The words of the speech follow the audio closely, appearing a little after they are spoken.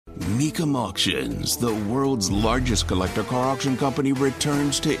Mecum Auctions, the world's largest collector car auction company,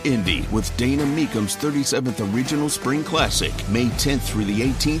 returns to Indy with Dana Mecum's 37th Original Spring Classic, May 10th through the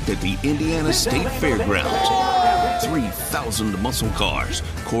 18th at the Indiana State Fairgrounds. 3,000 muscle cars,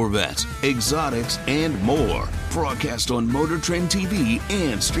 Corvettes, exotics, and more. Broadcast on Motor Trend TV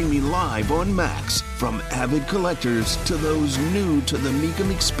and streaming live on Max. From avid collectors to those new to the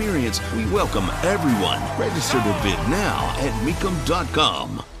Mecum experience, we welcome everyone. Register to bid now at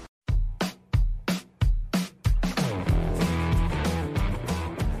Mecum.com.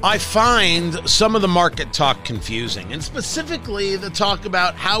 I find some of the market talk confusing, and specifically the talk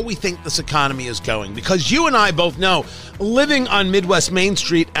about how we think this economy is going, because you and I both know, living on Midwest Main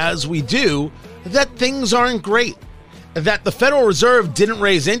Street as we do, that things aren't great. That the Federal Reserve didn't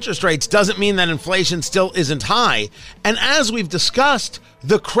raise interest rates doesn't mean that inflation still isn't high. And as we've discussed,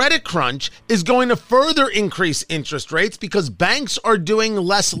 the credit crunch is going to further increase interest rates because banks are doing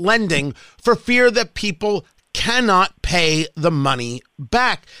less lending for fear that people cannot pay the money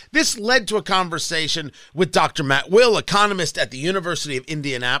back. This led to a conversation with Dr. Matt Will, economist at the University of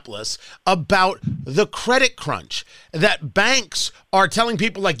Indianapolis, about the credit crunch, that banks are telling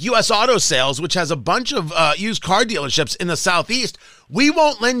people like U.S. Auto Sales, which has a bunch of used car dealerships in the Southeast, we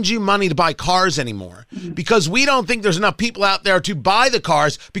won't lend you money to buy cars anymore because we don't think there's enough people out there to buy the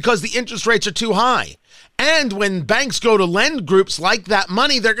cars because the interest rates are too high. And when banks go to lend groups like that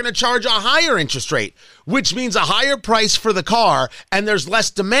money, they're going to charge a higher interest rate, which means a higher price for the car, and there's less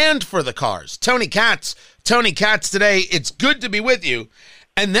demand for the cars. Tony Katz today, it's good to be with you.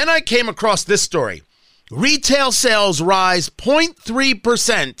 And then I came across this story. Retail sales rise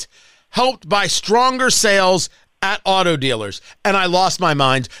 0.3%, helped by stronger sales at auto dealers. And I lost my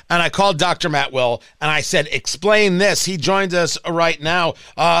mind, and I called Dr. Matt Will, and I said, explain this. He joins us right now.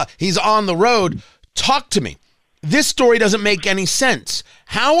 He's on the road. Talk to me. This story doesn't make any sense.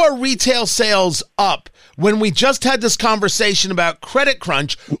 How are retail sales up when we just had this conversation about credit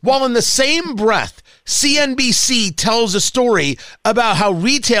crunch, while in the same breath, CNBC tells a story about how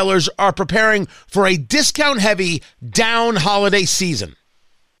retailers are preparing for a discount-heavy down holiday season?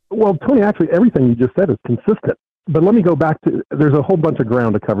 Well, Tony, actually, everything you just said is consistent. But let me go back to, there's a whole bunch of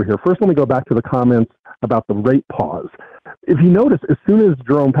ground to cover here. First, let me go back to the comments about the rate pause. If you notice, as soon as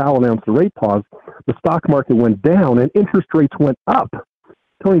Jerome Powell announced the rate pause, the stock market went down and interest rates went up.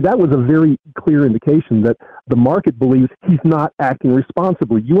 Tony, that was a very clear indication that the market believes he's not acting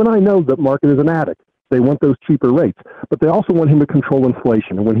responsibly. You and I know that market is an addict. They want those cheaper rates, but they also want him to control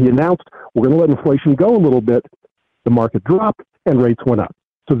inflation. And when he announced we're going to let inflation go a little bit, the market dropped and rates went up.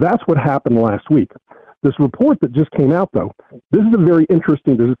 So that's what happened last week. This report that just came out, though, this is a very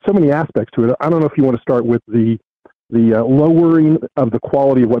interesting, there's so many aspects to it. I don't know if you want to start with the lowering of the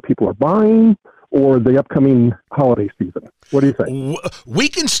quality of what people are buying or the upcoming holiday season. What do you think? We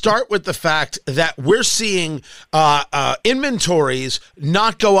can start with the fact that we're seeing inventories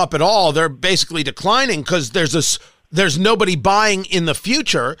not go up at all. They're basically declining because there's nobody buying in the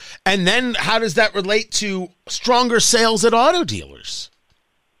future. And then how does that relate to stronger sales at auto dealers?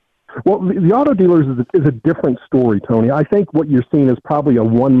 Well, the auto dealers is a different story, Tony. I think what you're seeing is probably a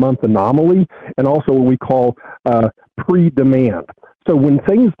 1-month anomaly and also what we call pre-demand. So when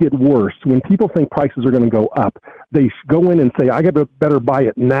things get worse, when people think prices are going to go up, they go in and say, I better buy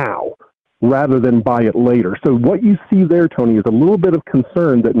it now rather than buy it later. So what you see there, Tony, is a little bit of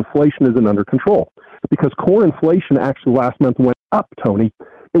concern that inflation isn't under control because core inflation actually last month went up, Tony.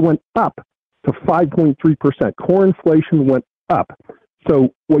 It went up to 5.3%. Core inflation went up.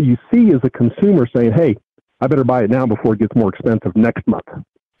 So what you see is a consumer saying, hey, I better buy it now before it gets more expensive next month.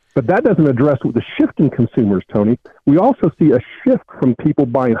 But that doesn't address the shift in consumers, Tony. We also see a shift from people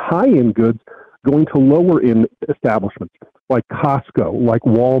buying high-end goods going to lower-end establishments like Costco, like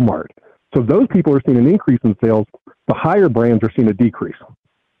Walmart. So those people are seeing an increase in sales. The higher brands are seeing a decrease.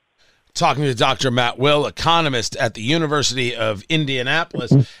 Talking to Dr. Matt Will, economist at the University of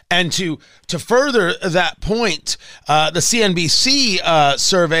Indianapolis. And to further that point, the CNBC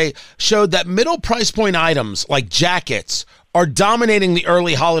survey showed that middle price point items like jackets are dominating the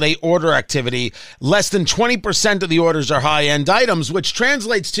early holiday order activity. Less than 20% of the orders are high-end items, which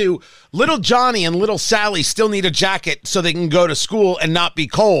translates to little Johnny and little Sally still need a jacket so they can go to school and not be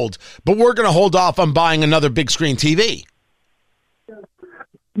cold. But we're going to hold off on buying another big screen TV.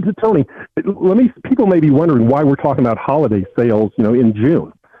 Tony, people may be wondering why we're talking about holiday sales, in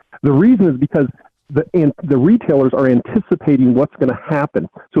June. The reason is because the retailers are anticipating what's going to happen.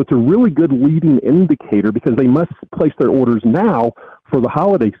 So it's a really good leading indicator because they must place their orders now for the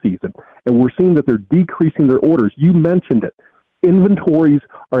holiday season. And we're seeing that they're decreasing their orders. You mentioned it. Inventories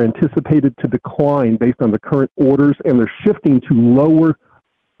are anticipated to decline based on the current orders, and they're shifting to lower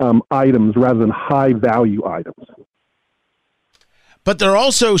items rather than high value items. But they're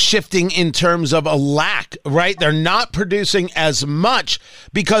also shifting in terms of a lack, right? They're not producing as much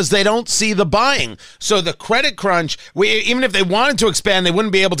because they don't see the buying. So the credit crunch, even if they wanted to expand, they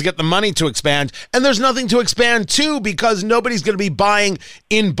wouldn't be able to get the money to expand. And there's nothing to expand to because nobody's going to be buying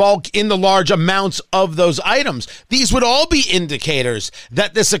in bulk in the large amounts of those items. These would all be indicators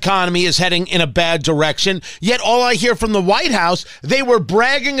that this economy is heading in a bad direction. Yet all I hear from the White House, they were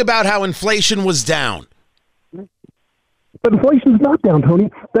bragging about how inflation was down. But inflation is not down, Tony.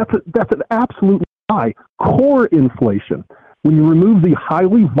 That's an absolute lie. Core inflation, when you remove the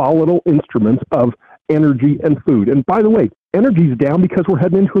highly volatile instruments of energy and food. And by the way, energy is down because we're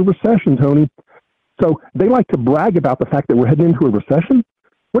heading into a recession, Tony. So they like to brag about the fact that we're heading into a recession.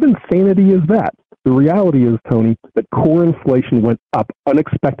 What insanity is that? The reality is, Tony, that core inflation went up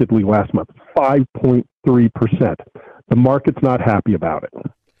unexpectedly last month, 5.3%. The market's not happy about it.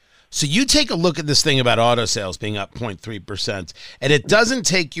 So you take a look at this thing about auto sales being up 0.3%, and it doesn't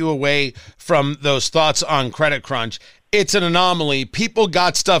take you away from those thoughts on credit crunch. It's an anomaly. People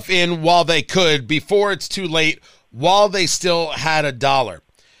got stuff in while they could, before it's too late, while they still had a dollar.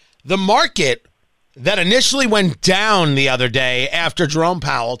 The market that initially went down the other day after Jerome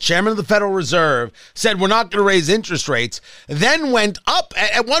Powell, chairman of the Federal Reserve, said we're not going to raise interest rates, then went up.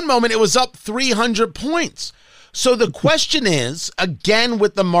 At one moment, it was up 300 points. So the question is, again,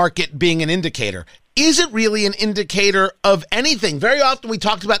 with the market being an indicator, is it really an indicator of anything? Very often we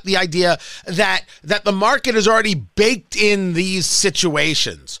talked about the idea that the market has already baked in these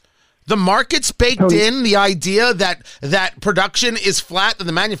situations. The market's baked in the idea that production is flat, that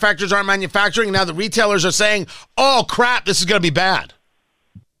the manufacturers aren't manufacturing, and now the retailers are saying, oh, crap, this is going to be bad.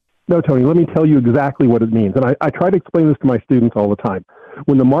 No, Tony, let me tell you exactly what it means. And I try to explain this to my students all the time.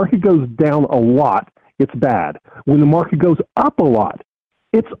 When the market goes down a lot, it's bad. When the market goes up a lot,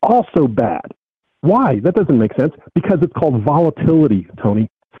 it's also bad. Why? That doesn't make sense. Because it's called volatility, Tony.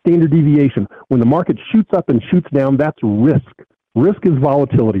 Standard deviation. When the market shoots up and shoots down, that's risk. Risk is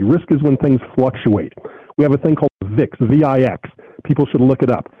volatility. Risk is when things fluctuate. We have a thing called VIX, V-I-X. People should look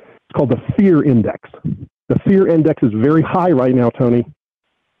it up. It's called the fear index. The fear index is very high right now, Tony.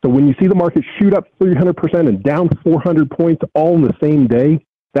 So when you see the market shoot up 300% and down 400 points all in the same day,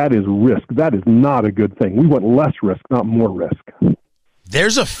 that is risk. That is not a good thing. We want less risk, not more risk.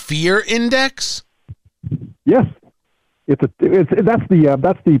 There's a fear index? Yes. That's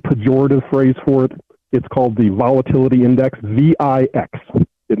the pejorative phrase for it. It's called the volatility index, VIX.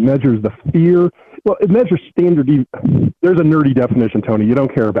 It measures the fear. Well, it measures standard. There's a nerdy definition, Tony. You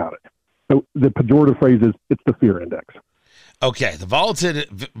don't care about it. So the pejorative phrase is it's the fear index. Okay, the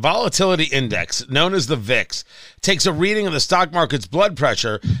volatility index, known as the VIX, takes a reading of the stock market's blood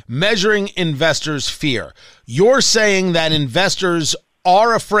pressure, measuring investors' fear. You're saying that investors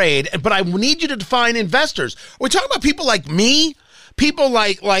are afraid, but I need you to define investors. Are we talking about people like me? People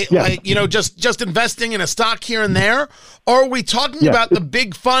like just investing in a stock here and there? Or are we talking about the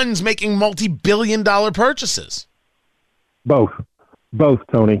big funds making multi-billion-dollar purchases? Both,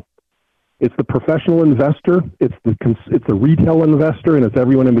 Tony. It's the professional investor, it's the retail investor, and it's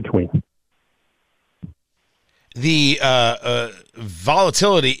everyone in between. The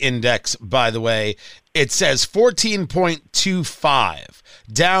volatility index, by the way, it says 14.25,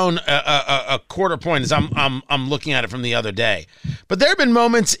 down a quarter point as I'm looking at it from the other day. But there have been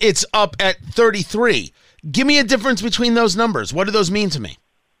moments it's up at 33. Give me a difference between those numbers. What do those mean to me?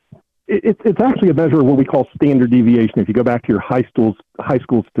 It's actually a measure of what we call standard deviation. If you go back to your high school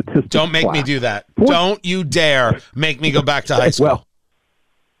statistics Don't make class. me do that. Don't you dare make me go back to high school.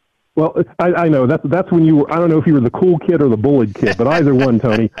 Well, I know that's when you were. I don't know if you were the cool kid or the bullied kid, but either one,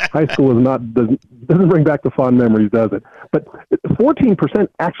 Tony. High school doesn't bring back the fond memories, does it? But 14%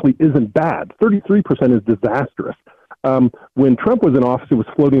 actually isn't bad. 33% is disastrous. When Trump was in office, it was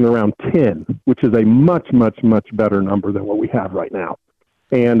floating around 10, which is a much, much, much better number than what we have right now.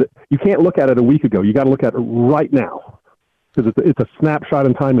 And you can't look at it a week ago. You got to look at it right now because it's a snapshot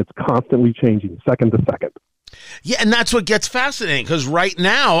in time. It's constantly changing, second to second. Yeah, and that's what gets fascinating because right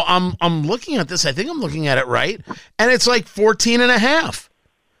now I'm looking at this. I think I'm looking at it right, and it's like 14 and a half.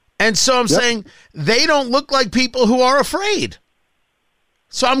 And so I'm saying they don't look like people who are afraid.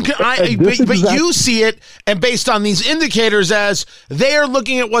 So but you see it, and based on these indicators, as they are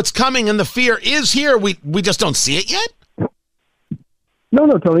looking at what's coming, and the fear is here. We just don't see it yet. No,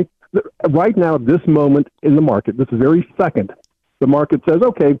 Tony. Right now, at this moment in the market, this very second, the market says,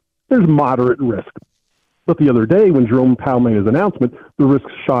 okay, there's moderate risk. But the other day, when Jerome Powell made his announcement, the risk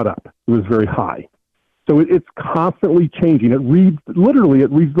shot up. It was very high. So it's constantly changing. It reads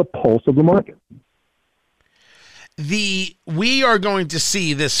the pulse of the market. we are going to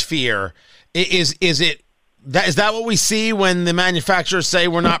see this fear. Is that what we see when the manufacturers say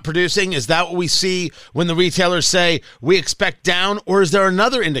we're not producing? Is that what we see when the retailers say we expect down? Or is there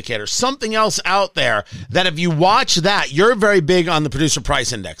another indicator, something else out there that if you watch that, you're very big on the producer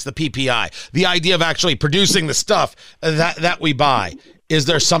price index, the PPI, the idea of actually producing the stuff that we buy. Is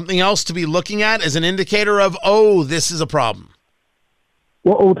there something else to be looking at as an indicator of, oh, this is a problem?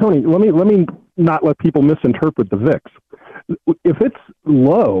 Well, Tony, let me not let people misinterpret the VIX. If it's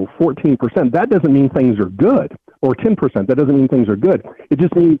low, 14%, that doesn't mean things are good, or 10%, that doesn't mean things are good. It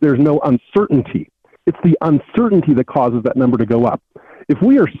just means there's no uncertainty. It's the uncertainty that causes that number to go up. If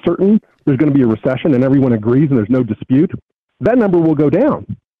we are certain there's going to be a recession and everyone agrees and there's no dispute, that number will go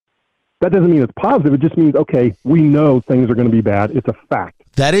down. That doesn't mean it's positive. It just means, okay, we know things are going to be bad. It's a fact.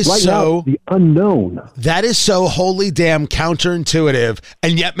 That is right so now, the unknown. That is so wholly damn counterintuitive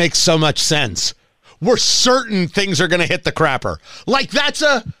and yet makes so much sense. We're certain things are going to hit the crapper. Like that's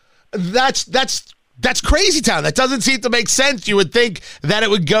crazy town. That doesn't seem to make sense. You would think that it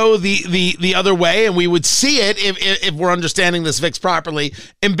would go the other way, and we would see it if we're understanding this VIX properly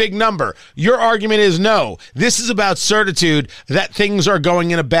in big number. Your argument is no. This is about certitude that things are going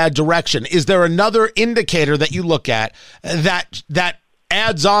in a bad direction. Is there another indicator that you look at that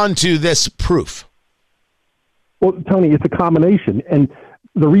adds on to this proof? Well, Tony, it's a combination, and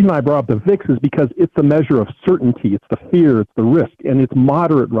the reason I brought up the VIX is because it's a measure of certainty. It's the fear, it's the risk, and it's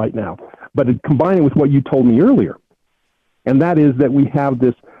moderate right now. But combine it with what you told me earlier, and that is that we have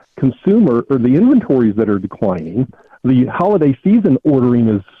this consumer, or the inventories that are declining, the holiday season ordering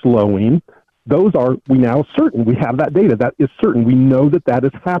is slowing. We now certain. We have that data. That is certain. We know that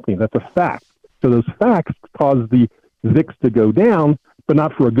is happening. That's a fact. So those facts cause the VIX to go down, but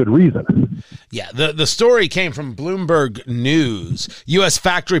not for a good reason. Yeah, the story came from Bloomberg News. U.S.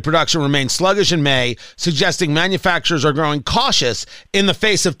 factory production remained sluggish in May, suggesting manufacturers are growing cautious in the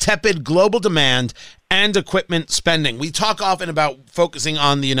face of tepid global demand and equipment spending. We talk often about focusing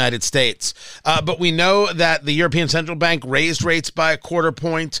on the United States, but we know that the European Central Bank raised rates by a quarter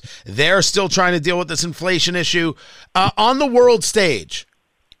point. They're still trying to deal with this inflation issue. On the world stage,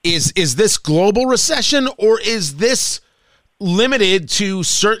 is this global recession, or is this limited to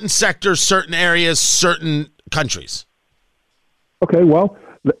certain sectors, certain areas, certain countries? Okay, well,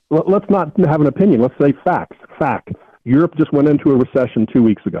 let's not have an opinion. Let's say facts. Fact. Europe just went into a recession 2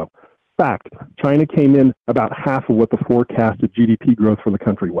 weeks ago. Fact. China came in about half of what the forecasted GDP growth for the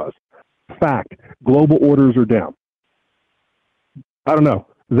country was. Fact. Global orders are down. I don't know.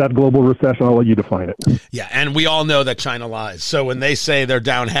 Is that global recession? I'll let you define it. Yeah, and we all know that China lies. So when they say they're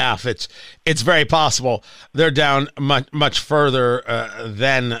down half, it's very possible they're down much further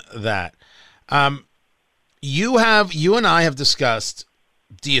than that. You and I have discussed,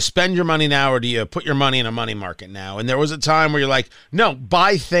 do you spend your money now or do you put your money in a money market now? And there was a time where you're like, no,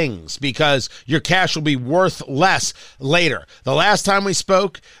 buy things because your cash will be worth less later. The last time we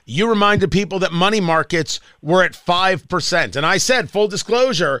spoke, you reminded people that money markets were at 5%. And I said, full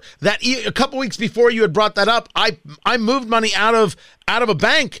disclosure, that a couple weeks before you had brought that up, I moved money out of a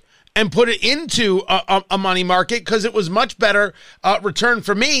bank and put it into a money market because it was much better return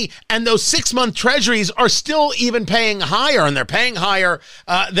for me. And those 6-month treasuries are still even paying higher, and they're paying higher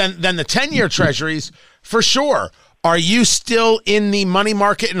than the 10-year treasuries for sure. Are you still in the money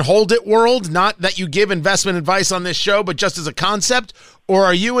market and hold it world? Not that you give investment advice on this show, but just as a concept? Or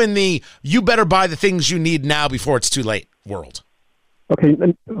are you in the you better buy the things you need now before it's too late world? Okay.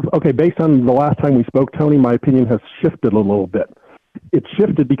 Based on the last time we spoke, Tony, my opinion has shifted a little bit. It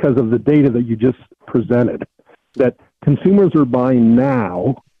shifted because of the data that you just presented, that consumers are buying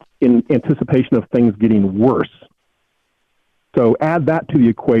now in anticipation of things getting worse. So add that to the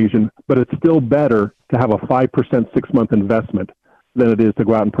equation, but it's still better to have a 5% 6-month investment than it is to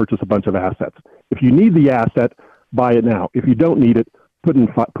go out and purchase a bunch of assets. If you need the asset, buy it now. If you don't need it, put it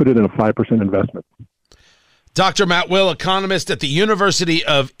in a 5% investment. Dr. Matt Will, economist at the University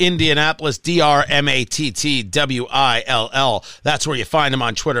of Indianapolis, DRMATTWILL. That's where you find him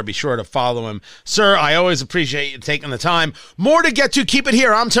on Twitter. Be sure to follow him. Sir, I always appreciate you taking the time. More to get to. Keep it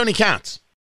here. I'm Tony Katz.